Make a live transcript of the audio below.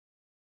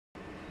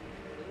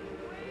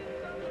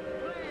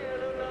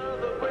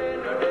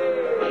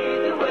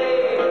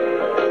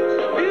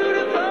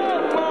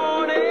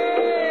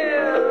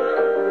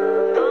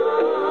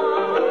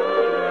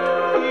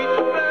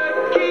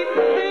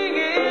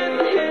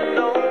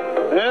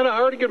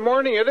Pretty good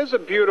morning. It is a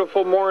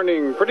beautiful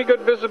morning. Pretty good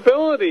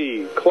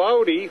visibility.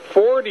 Cloudy,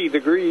 40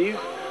 degrees.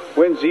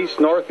 Winds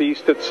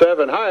east-northeast at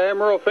 7. Hi,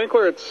 I'm Earl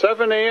Finkler. It's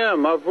 7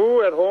 a.m.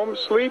 Avu at home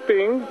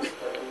sleeping,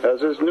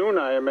 as is noon,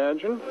 I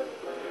imagine.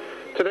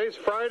 Today's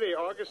Friday,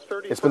 August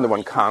 31st. It's been the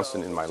one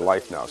constant in my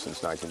life now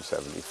since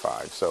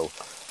 1975. So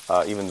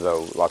even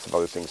though lots of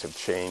other things have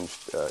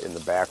changed in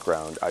the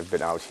background, I've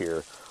been out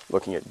here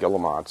looking at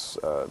guillemots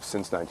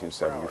since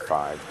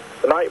 1975.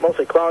 Tonight,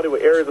 mostly cloudy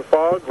with areas of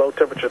fog, low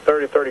temperature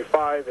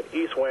 30-35, and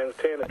east winds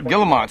 10 to 20.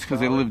 Guillemots, because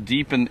they live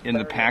deep in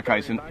the pack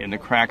ice and in the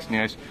cracks in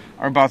the ice,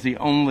 are about the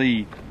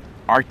only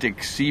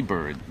Arctic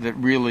seabird that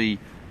really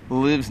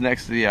lives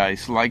next to the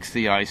ice, likes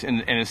the ice,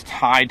 and is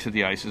tied to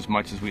the ice as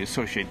much as we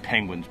associate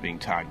penguins being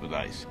tied with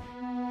ice.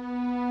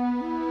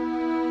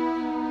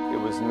 It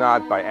was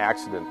not by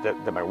accident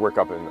that my work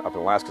up in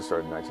Alaska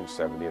started in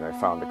 1970, and I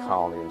found the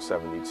colony in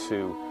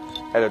 72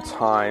 at a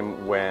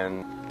time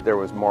when there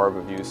was more of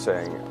a view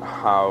saying,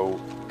 how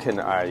can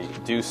I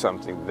do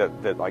something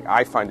that like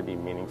I find to be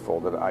meaningful,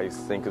 that I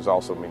think is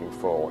also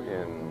meaningful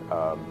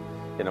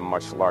in a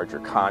much larger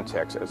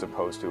context, as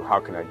opposed to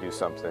how can I do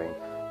something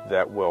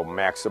that will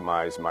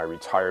maximize my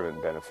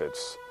retirement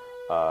benefits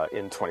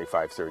in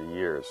 25, 30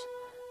 years.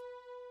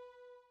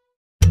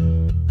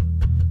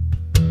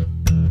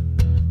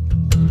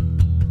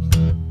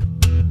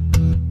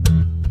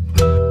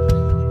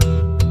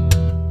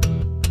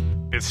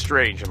 It's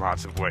strange in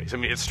lots of ways. I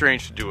mean, it's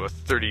strange to do a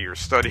 30-year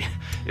study.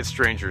 It's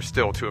stranger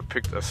still to have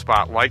picked a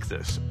spot like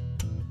this.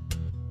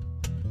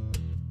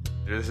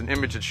 There's an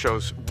image that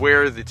shows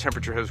where the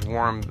temperature has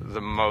warmed the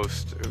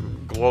most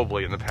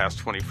globally in the past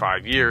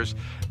 25 years,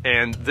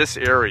 and this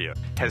area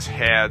has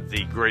had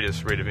the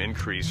greatest rate of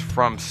increase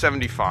from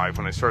 75,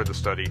 when I started the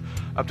study,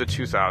 up to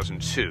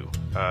 2002.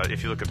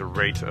 If you look at the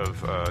rate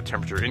of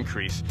temperature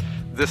increase,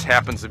 this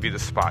happens to be the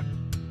spot.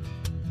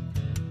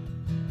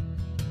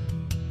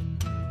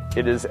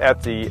 It is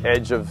at the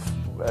edge of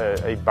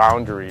a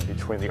boundary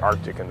between the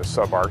Arctic and the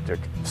subarctic,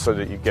 so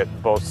that you get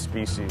both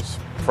species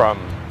from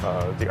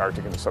the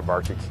Arctic and the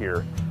subarctic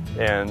here.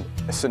 And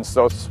since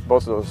both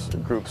of those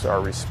groups are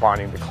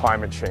responding to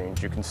climate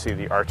change, you can see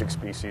the Arctic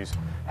species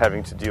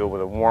having to deal with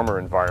a warmer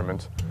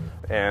environment,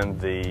 and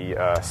the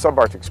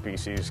subarctic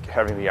species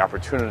having the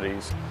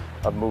opportunities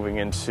of moving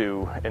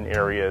into an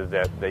area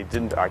that they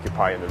didn't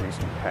occupy in the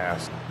recent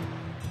past.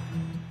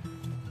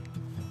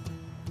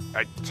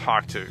 I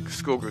talk to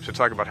school groups to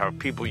talk about how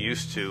people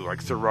used to,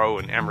 like Thoreau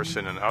and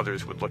Emerson and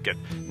others, would look at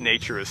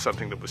nature as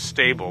something that was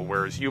stable,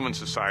 whereas human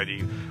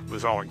society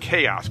was all in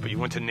chaos. But you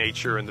went to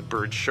nature and the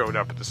birds showed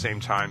up at the same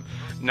time.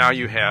 Now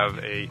you have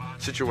a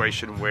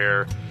situation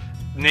where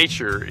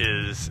nature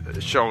is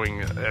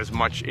showing as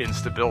much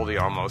instability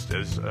almost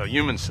as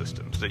human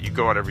systems, that you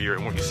go out every year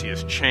and what you see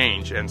is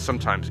change, and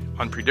sometimes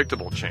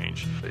unpredictable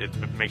change. It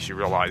makes you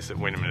realize that,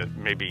 wait a minute,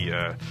 maybe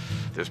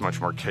there's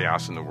much more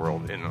chaos in the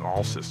world in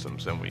all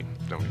systems than we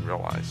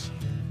realize.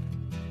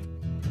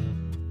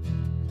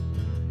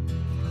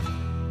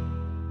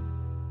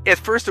 At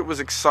first it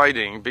was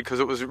exciting because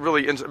it was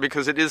really,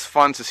 because it is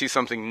fun to see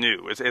something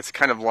new. It's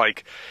kind of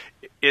like,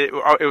 it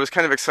was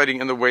kind of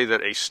exciting in the way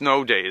that a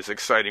snow day is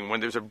exciting when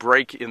there's a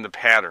break in the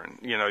pattern.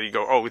 You know, you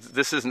go, oh,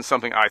 this isn't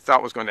something I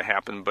thought was going to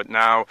happen, but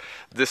now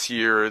this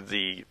year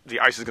the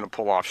ice is going to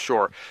pull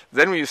offshore.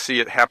 Then when you see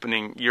it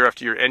happening year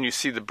after year, and you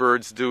see the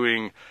birds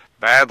doing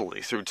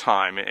badly through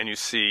time, and you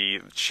see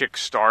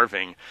chicks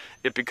starving,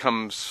 it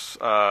becomes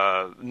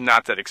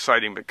not that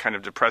exciting, but kind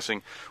of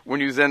depressing.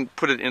 When you then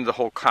put it in the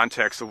whole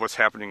context of what's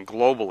happening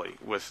globally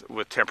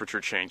with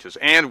temperature changes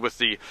and with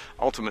the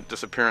ultimate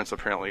disappearance,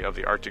 apparently, of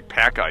the Arctic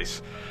pack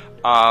ice,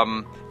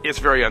 it's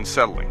very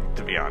unsettling,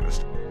 to be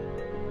honest.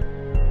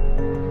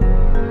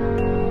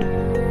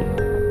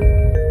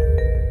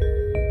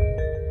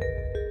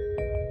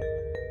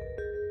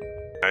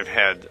 I've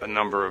had a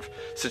number of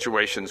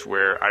situations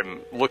where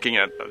I'm looking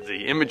at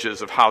the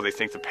images of how they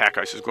think the pack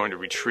ice is going to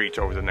retreat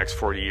over the next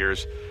 40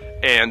 years,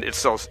 and it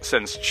still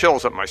sends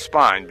chills up my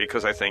spine,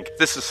 because I think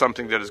this is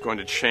something that is going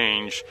to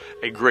change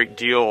a great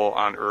deal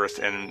on Earth,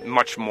 and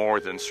much more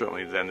than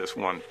certainly than this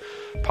one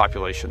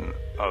population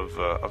of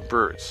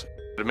birds.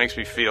 It makes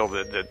me feel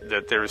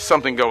that there is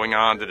something going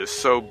on that is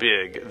so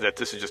big that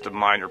this is just a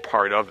minor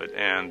part of it,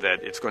 and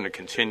that it's going to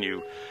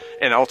continue,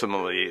 and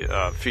ultimately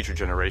future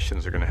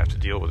generations are going to have to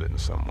deal with it in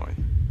some way.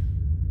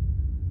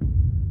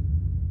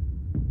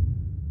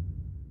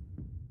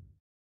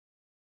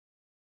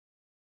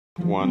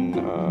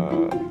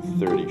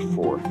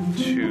 $134,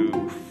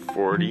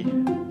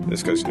 $240.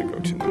 This guy's going to go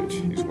tonight.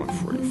 He's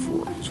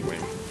 144. He's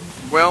waiting.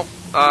 Well,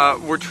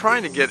 we're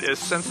trying to get as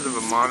sensitive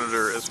a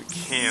monitor as we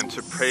can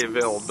to prey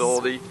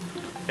availability,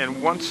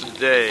 and once a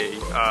day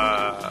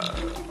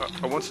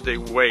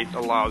wait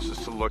allows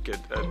us to look at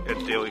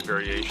daily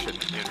variation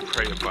in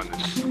prey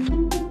abundance.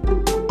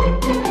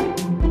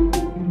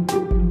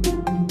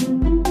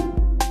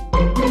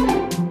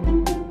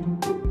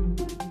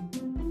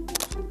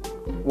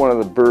 One of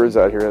the birds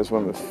out here has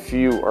one of the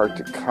few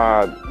Arctic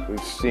cod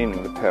we've seen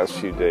in the past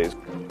few days.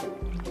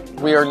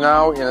 We are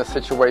now in a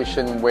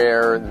situation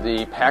where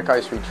the pack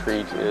ice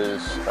retreat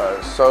is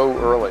so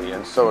early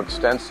and so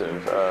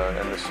extensive,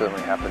 and this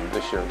certainly happened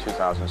this year in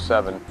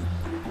 2007,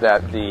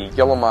 that the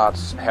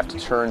guillemots have to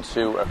turn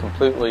to a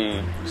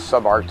completely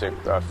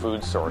subarctic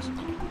food source.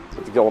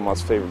 The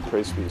guillemot's favorite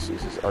prey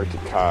species is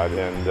Arctic cod,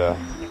 and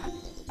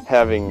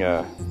having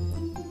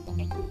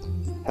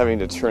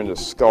to turn to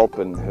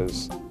sculpin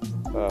has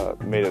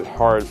made it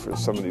hard for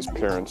some of these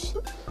parents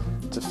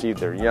to feed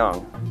their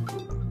young.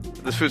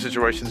 This food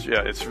situation,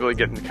 yeah, it's really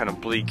getting kind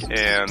of bleak,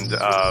 and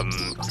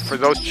for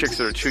those chicks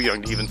that are too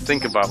young to even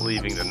think about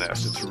leaving the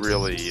nest, it's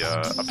really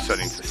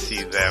upsetting to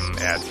see them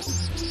at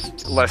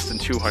less than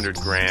 200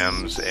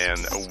 grams and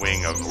a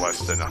wing of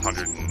less than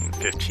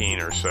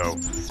 115 or so,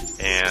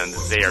 and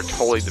they are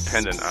totally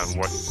dependent on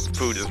what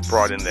food is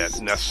brought in that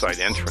nest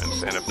site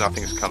entrance, and if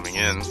nothing's coming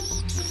in,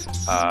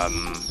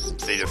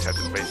 they just have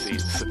to basically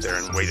sit there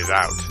and wait it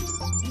out.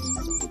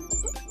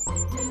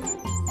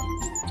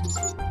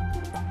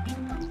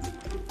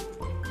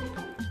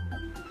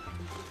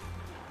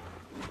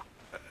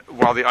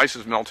 While the ice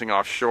is melting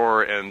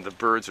offshore and the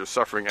birds are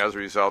suffering as a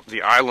result,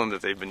 the island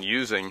that they've been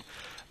using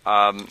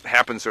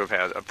happens to have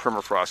had a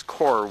permafrost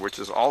core, which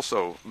is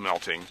also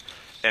melting,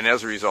 and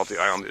as a result the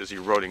island is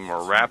eroding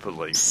more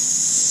rapidly.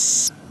 So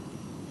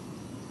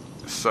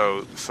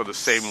the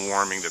same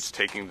warming that's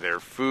taking their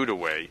food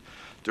away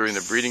during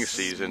the breeding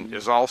season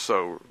is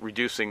also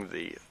reducing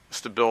the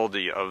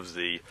stability of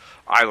the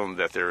island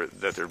that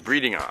they're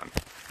breeding on.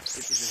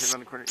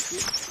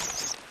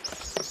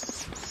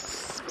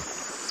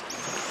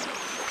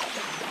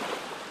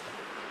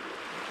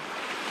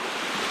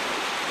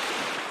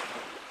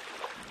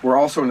 We're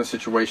also in a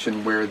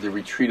situation where the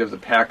retreat of the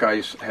pack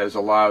ice has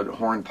allowed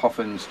horned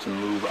puffins to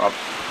move up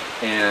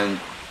and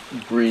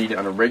breed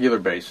on a regular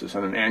basis,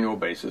 on an annual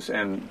basis,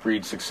 and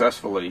breed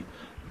successfully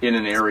in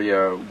an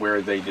area where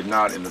they did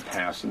not in the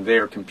past, and they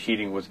are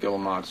competing with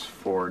guillemots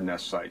for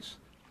nest sites.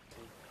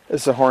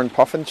 This is a horned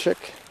puffin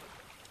chick,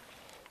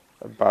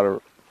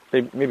 about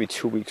maybe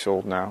 2 weeks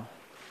old now.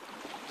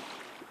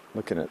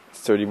 Looking at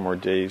 30 more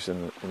days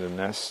in the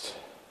nest.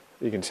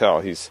 You can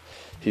tell he's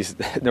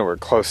nowhere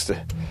close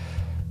to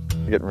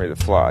getting ready to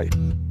fly.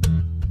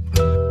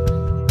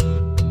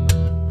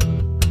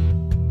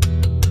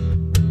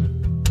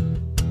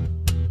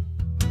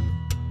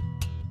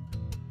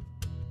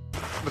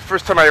 The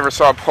first time I ever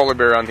saw a polar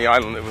bear on the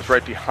island, it was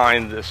right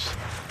behind this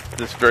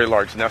very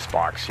large nest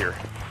box here,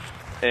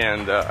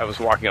 and I was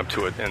walking up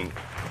to it and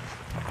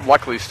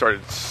luckily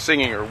started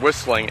singing or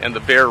whistling, and the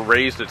bear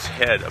raised its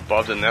head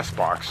above the nest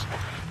box,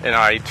 and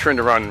I turned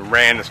around and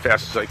ran as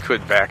fast as I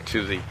could back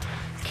to the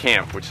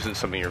camp, which isn't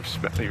something you're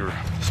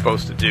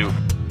supposed to do.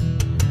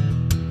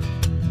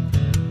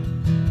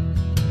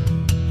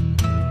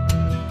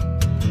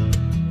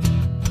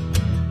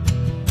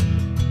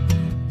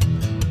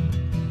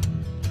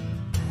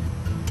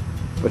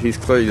 But he's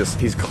clearly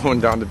he's going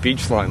down the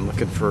beach line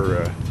looking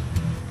for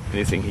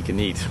anything he can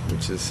eat,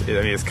 which is,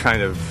 I mean,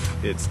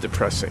 it's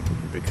depressing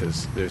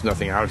because there's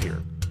nothing out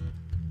here.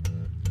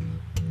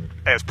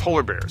 As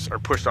polar bears are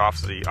pushed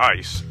off the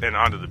ice and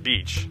onto the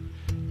beach,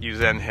 you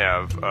then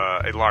have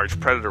a large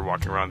predator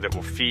walking around that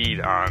will feed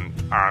on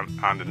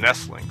the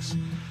nestlings.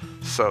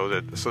 So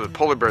that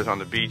polar bears on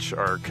the beach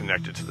are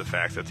connected to the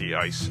fact that the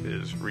ice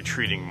is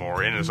retreating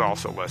more and is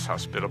also less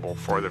hospitable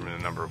for them in a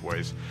number of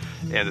ways.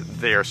 And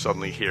they are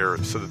suddenly here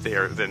so that they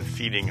are then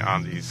feeding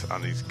on these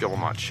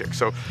guillemot chicks.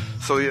 So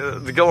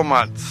the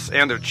guillemots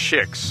and their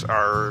chicks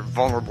are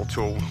vulnerable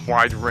to a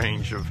wide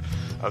range of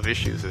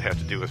issues that have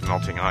to do with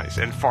melting ice,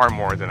 and far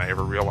more than I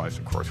ever realized,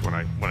 of course, when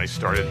I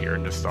started here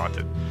and just thought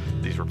that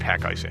these were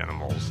pack ice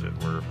animals that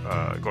were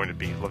going to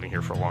be living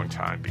here for a long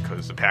time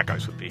because the pack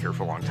ice would be here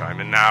for a long time,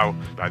 and now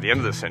by the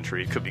end of the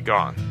century it could be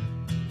gone.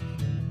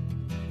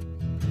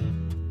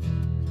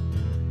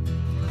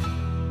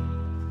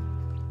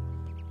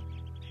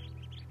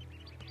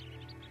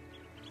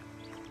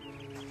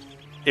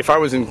 If I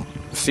was in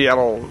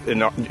Seattle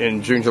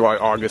in June, July,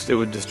 August, it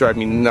would just drive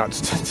me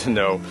nuts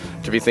to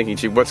be thinking,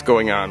 gee, what's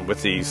going on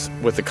with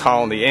the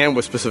colony and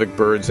with specific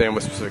birds and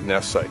with specific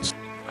nest sites.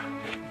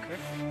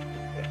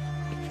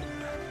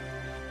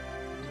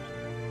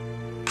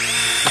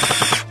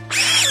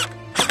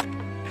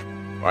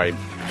 I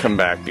come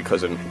back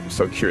because I'm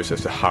so curious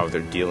as to how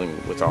they're dealing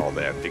with all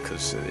that,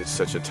 because it's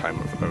such a time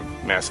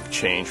of massive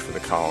change for the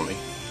colony.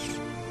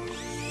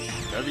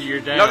 Another year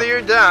down. Another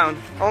year down.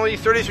 Only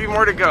 33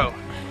 more to go.